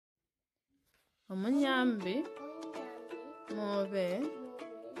Omunyambi mwobe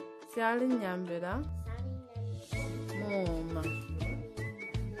Salinyambira Moma.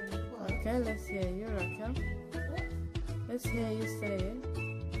 Okay, let's hear you, Raquel. Let's hear you say it.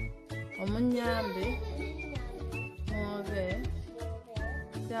 Omunyambi mwobe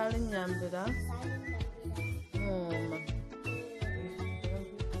Salinyambira Moma.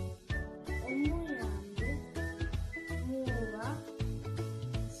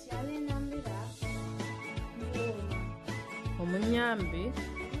 Omunyambi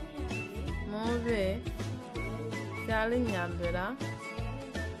mwobe Salinyambira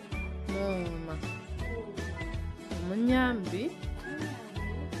Moma. Omunyambi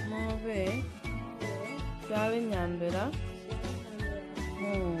mwobe Salinyambira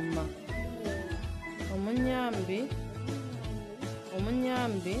Moma. Omunyambi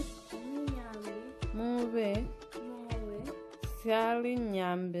mwobe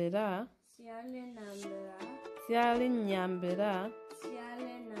Salinyambira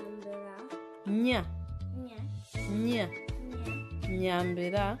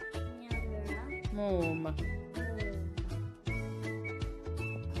Nyambira Moma.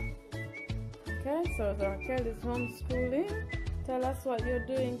 Okay, so Raquel is homeschooling. Tell us what you're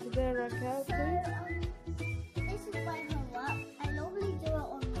doing today, Raquel, please. This is my homework. I normally do it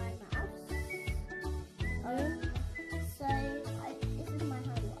on my mouse. So this is my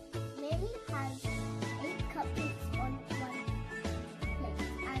homework. Mary has 8 cupcakes on one plate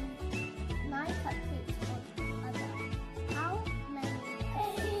and 9 cupcakes on other. How many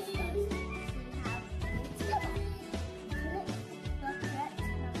cupcakes does she have together? Click the correct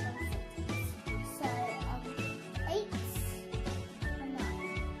number. So 8 and 9.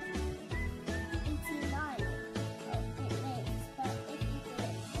 89 it makes, but if you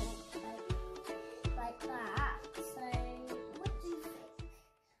do it like that, so what do you think?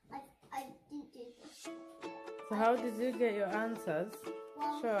 I didn't do this. So how did you get your answers?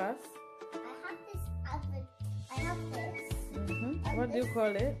 Well, Show us. I have this. What do you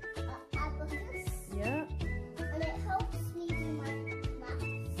call it? Abacus. Yeah. And it helps me do my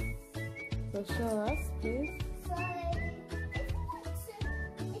maths. So show us, please. So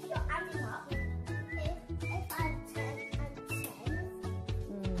if you're adding up, if I have 10 and 10,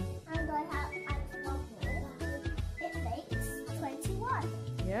 and I add one more, it makes 21.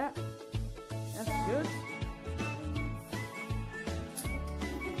 Yeah. That's good.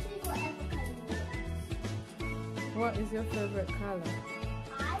 You can choose whatever colour you want. What is your favorite color?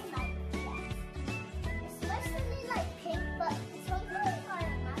 I like red. Especially like pink, but sometimes I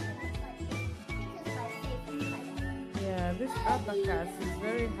imagine it's like pink. Pink is my favorite colour. Yeah, this abacus is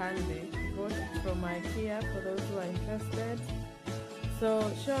very handy. Bought it from IKEA for those who are interested. So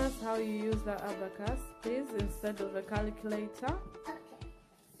show us how you use that abacus, please, instead of a calculator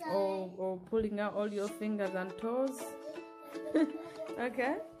Okay. So or pulling out all your fingers and toes.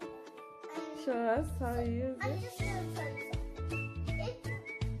 Okay, show us how you use I'm it. just going to try this out. If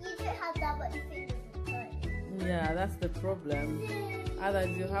you don't have that much fingers and toes. Yeah, that's the problem.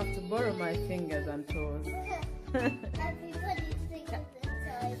 Otherwise, you have to borrow my fingers and toes. Everybody's fingers and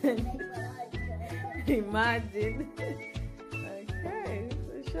toes make 100. Imagine. Okay,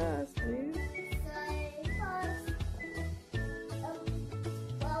 so show us, please. So first,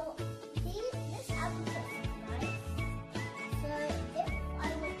 well, this abacus is nice. So if I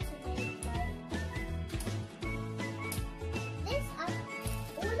were to make like this,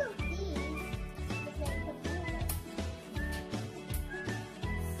 all of these would make a border.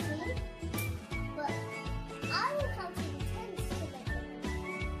 See? But I will count in tens to make a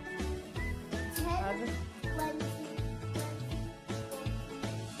border. 10, 20,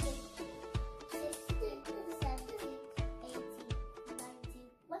 60, 70, 80, 90,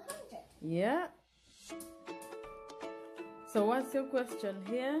 100. Yeah. So what's your question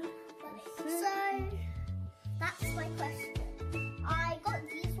here? So that's my question. I got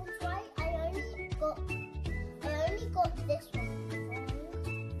these ones right. I only got this one wrong.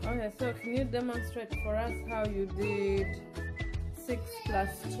 Okay, so can you demonstrate for us how you did 6 plus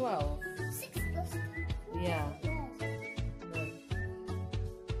 12? 6 plus 2. Yeah. Yes. Good.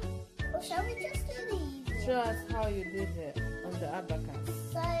 Or shall we just do these? Show us how you did it on the abacus.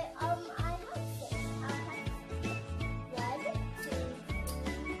 So I have 6. I have 1, 2,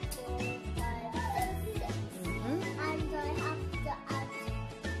 3, 4, 5, 6. And I have to add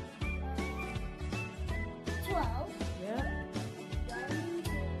 12. Yeah. 1,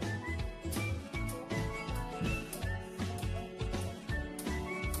 2, 3, 4, 5, 6,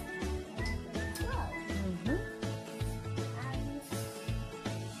 7, 8, 12. And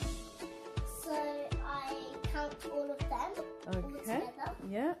so I count all of them all Okay. together.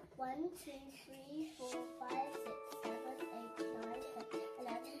 Yeah. 1, 2, 3, 4, 5, 6, 7, 8, 9, 10,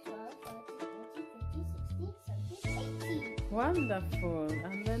 11, 12, 13, 14, 15, 16, 17, 18. Wonderful.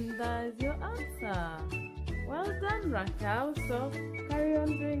 And then that is your answer. Well done, Raquel. So carry on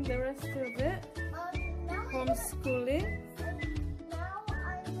doing the rest of it. Homeschooling. Now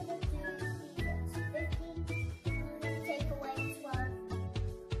I'm going to do the 15, take away 12.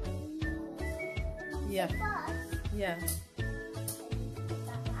 Yeah. So first, Yeah.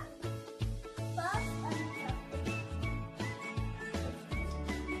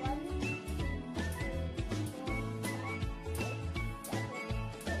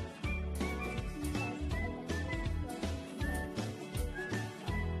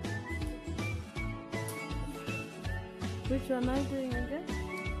 Which one are you doing again?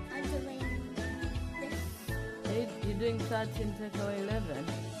 I'm doing this. You're doing 13, take away 11.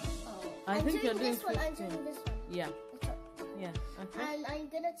 Oh. I think you're doing this one. 15. I'm doing this one. Yeah. This one. Yeah. Okay. And I'm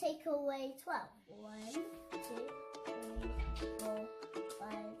gonna take away 12. 1, 2, 3, 4,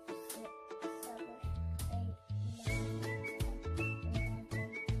 5, 6, 7, 8, 9,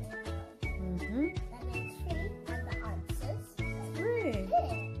 10, 11, 12. That makes 3, and the answers. 3. Here.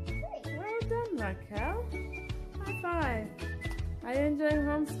 3. Well done, Raquel. High five. Are you enjoying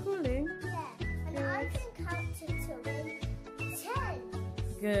homeschooling? Yeah. And I can count to 10.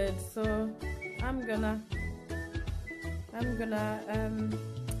 Good. So I'm gonna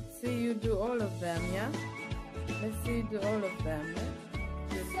see you do all of them, yeah? Let's see you do all of them, yeah?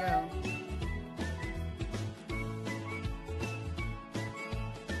 Good girl.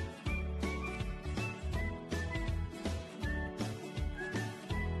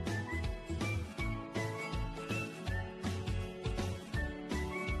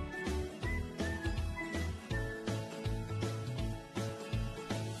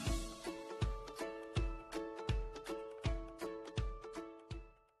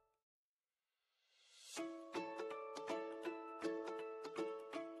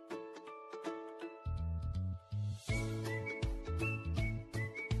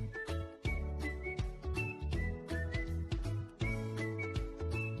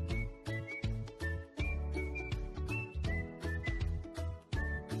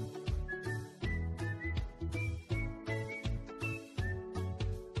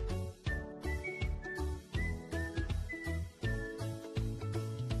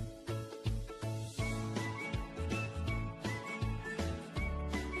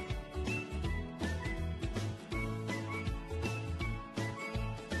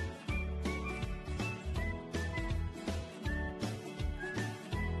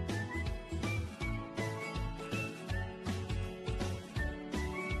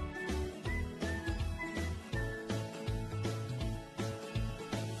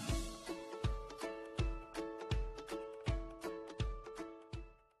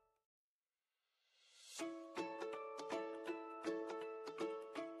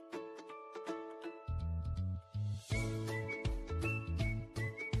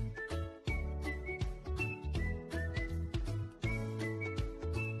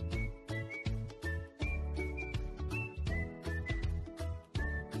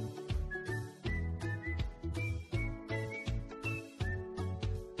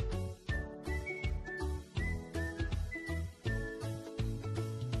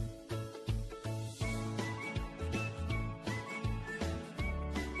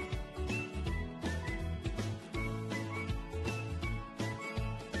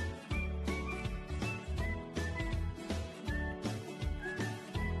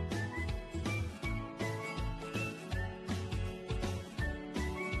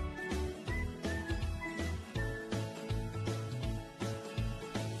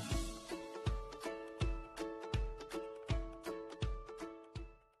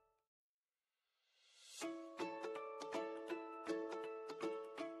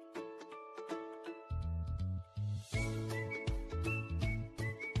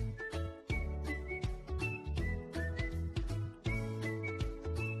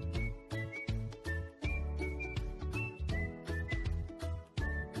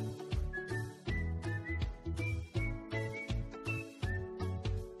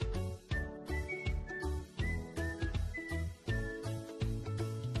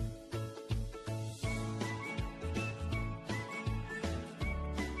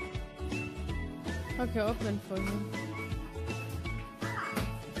 Okay, open for you.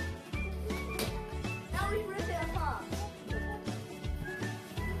 Now we rip it apart.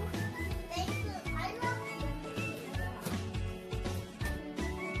 I love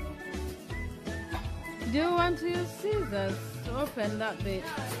Do you want to use scissors to open that bit?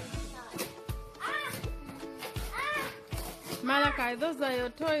 Malachi, those are your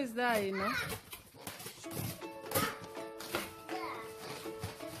toys there, you know.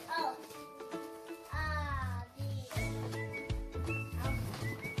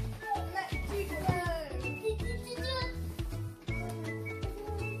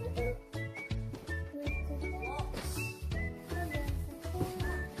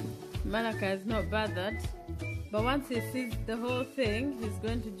 Malachi is not bothered, but once he sees the whole thing, he's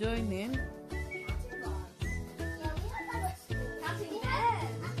going to join in.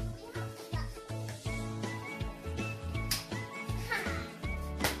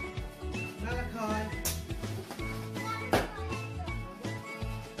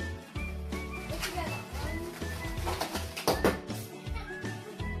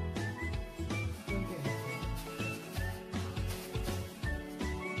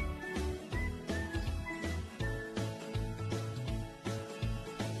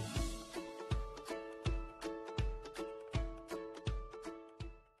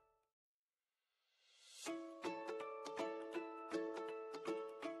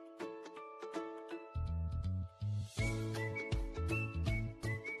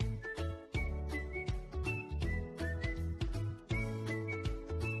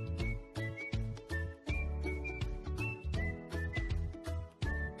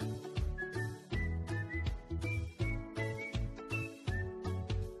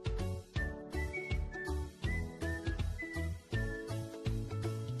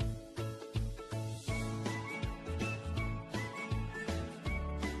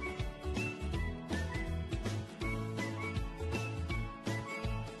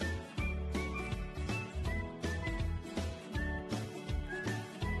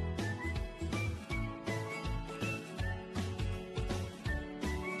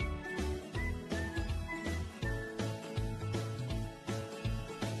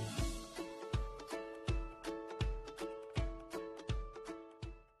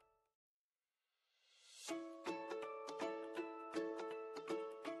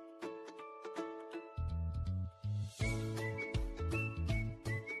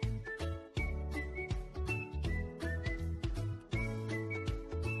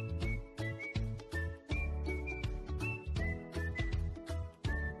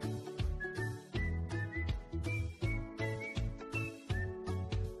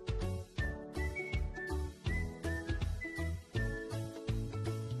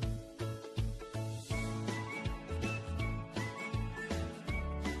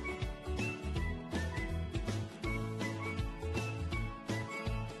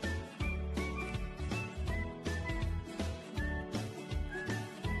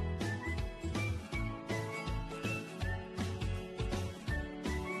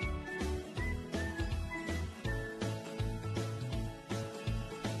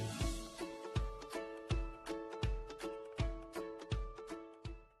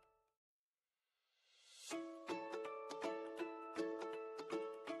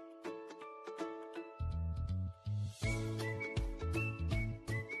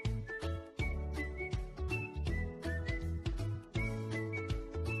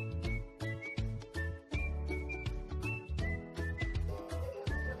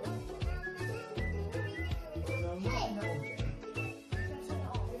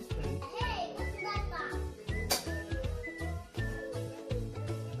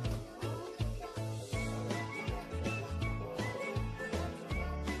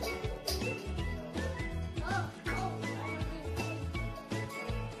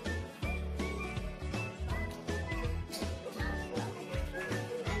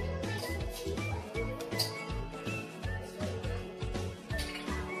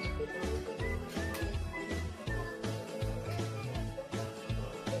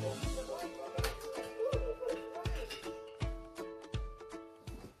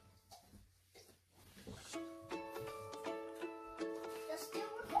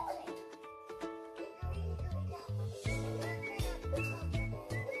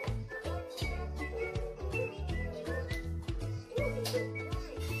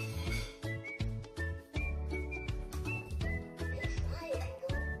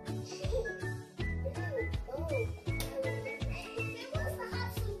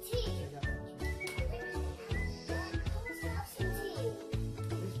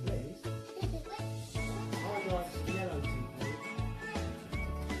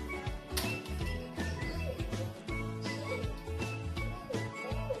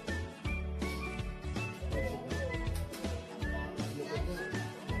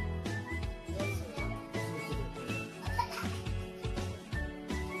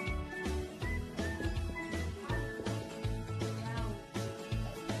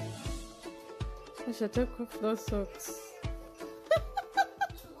 I should take off those socks.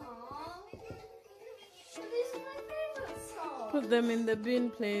 put them in the bin,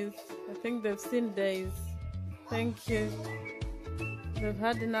 please. I think they've seen days. Thank you. They've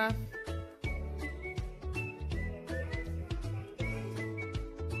had enough.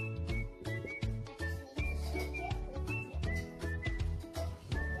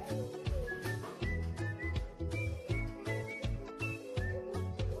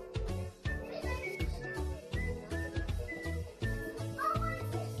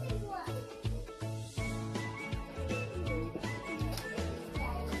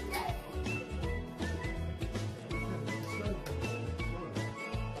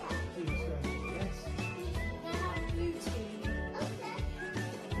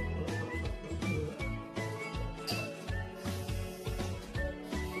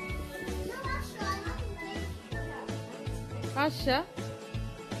 Asha?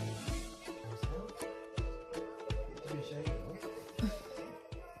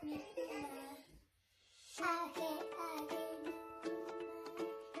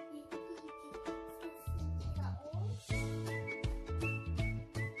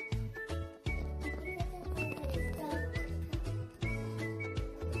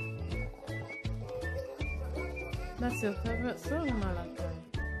 That's your favorite song, Malachi.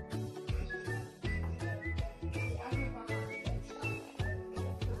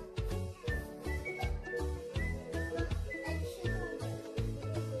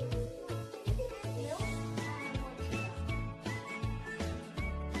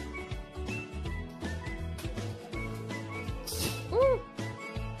 Ooh!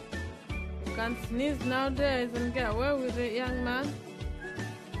 You can't sneeze nowadays and get away with it, young man.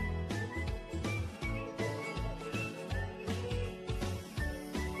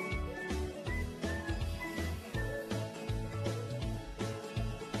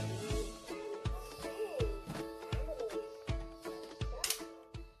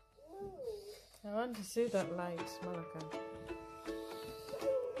 I want to see that light, Malachi.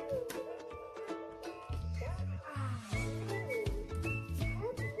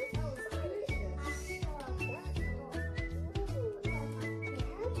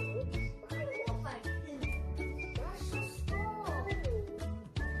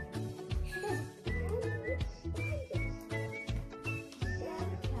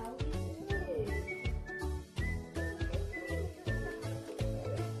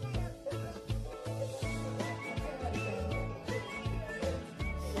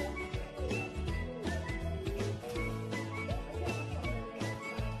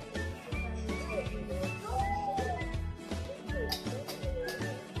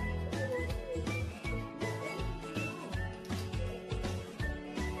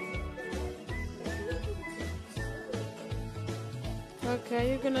 Okay,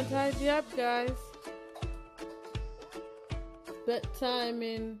 you're gonna tidy up, guys. Bedtime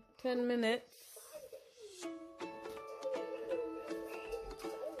in 10 minutes.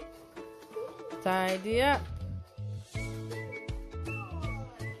 Tidy up.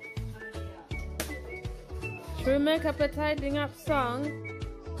 Should we make up a tidying up song?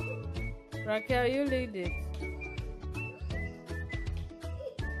 Raquel, you lead it.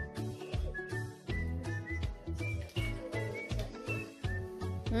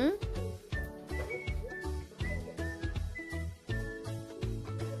 Hmm?